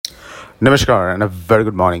Namaskar and a very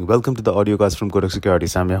good morning. Welcome to the audiocast from Kotak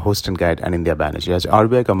Securities. I'm your host and guide, Anindya Bannerjee. As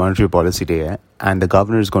RBI का monetary policy day है and the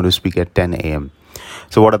governor is going to speak at 10 a.m.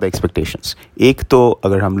 So what are the expectations? एक तो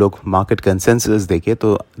अगर हम लोग market consensus देखें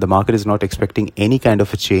तो the market is not expecting any kind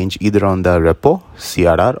of a change either on the repo,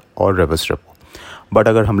 CRR or reverse repo. But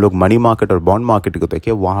अगर हम लोग money market और bond market को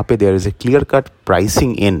देखें वहाँ पे there is a clear cut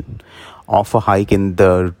pricing in of a hike in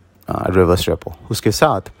the reverse repo. उसके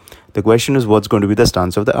साथ the question is what's going to be the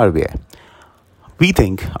stance of the RBI. We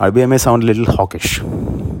think RBI may sound a little hawkish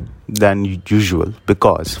than usual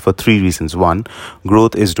because for three reasons. One,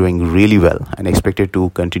 growth is doing really well and expected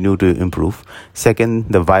to continue to improve.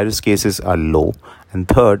 Second, the virus cases are low. And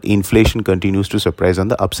third, inflation continues to surprise on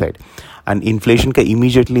the upside. And inflation ka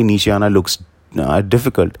immediately niche aana looks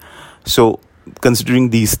difficult. So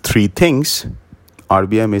considering these three things,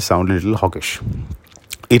 RBI may sound a little hawkish.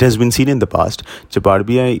 It has been seen in the past जब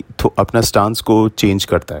RBI अपना stance को change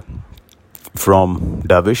करता है from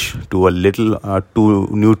dovish to a little to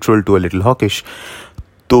neutral to a little hawkish,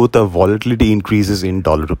 तो the volatility increases in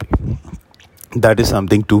dollar rupee. That is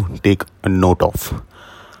something to take a note of.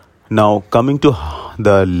 Now coming to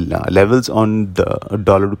the levels on the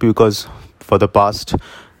dollar rupee, because for the past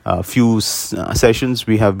few sessions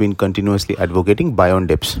we have been continuously advocating buy on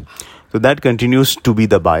dips. So that continues to be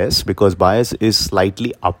the bias because bias is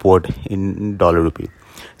slightly upward in dollar rupee.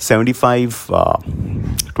 75,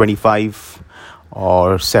 25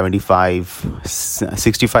 or 75,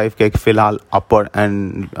 65 के फिलहाल upper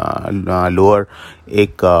and lower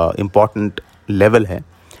एक important level है.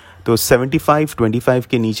 तो 75, 25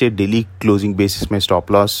 के नीचे daily closing basis में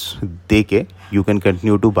stop loss दे के you can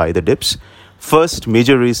continue to buy the dips. First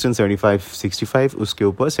major resistance 75, 65, उसके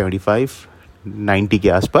ऊपर 75, 90 के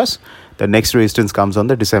आसपास. The next resistance comes on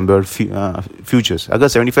the December futures. अगर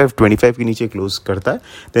 75, 25 के नीचे close करता है,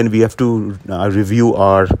 then we have to review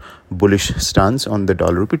our bullish stance on the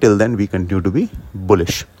dollar rupee. Till then we continue to be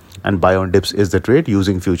bullish and buy on dips is the trade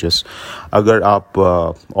using futures. अगर आप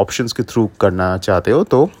options के through करना चाहते हो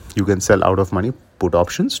तो you can sell out of money put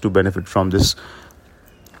options to benefit from this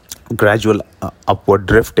gradual upward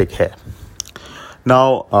drift एक है.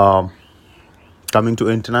 Now coming to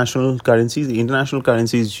international currencies,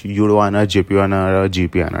 USDINR, JPY,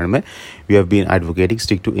 GPINR में we have been advocating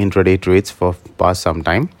stick to intraday trades for past some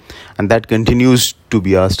time and that continues to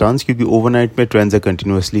be our stance क्योंकि overnight में trends are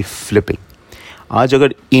continuously flipping. आज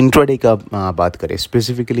अगर intraday का बात करें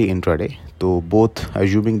specifically intraday तो both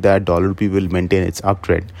assuming that dollar rupee will maintain its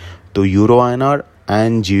uptrend तो EUR/INR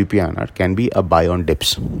and GBP/INR can be a buy on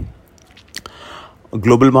dips.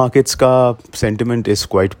 Global markets ka sentiment is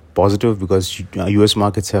quite positive because US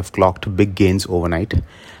markets have clocked big gains overnight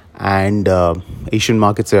and Asian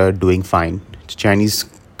markets are doing fine. Chinese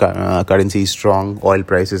currency is strong, oil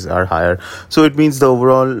prices are higher. So it means the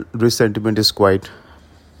overall risk sentiment is quite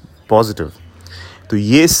positive. So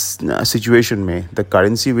yes, situation mein the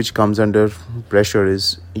currency which comes under pressure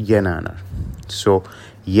is yen-INR. So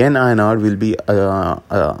yen-INR will be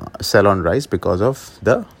a sell on rise because of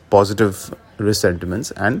the positive risk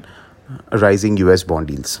sentiments and rising US bond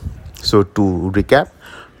yields. So to recap,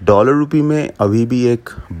 dollar rupee में अभी भी एक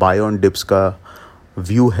buy on dips का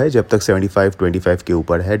view है जब तक 75, 25 के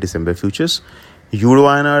ऊपर है December futures.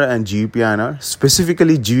 EUR/INR and GBP/INR,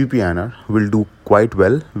 specifically GBP/INR, will do quite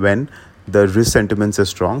well when the risk sentiments are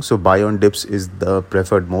strong. So buy on dips is the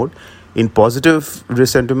preferred mode. In positive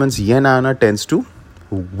risk sentiments, yen-INR tends to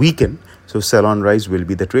weaken. So sell on rise will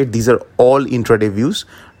be the trade. These are all intraday views,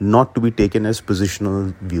 not to be taken as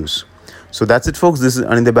positional views. So that's it, folks. This is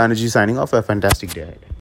Anindya Bannerjee signing off. A fantastic day ahead.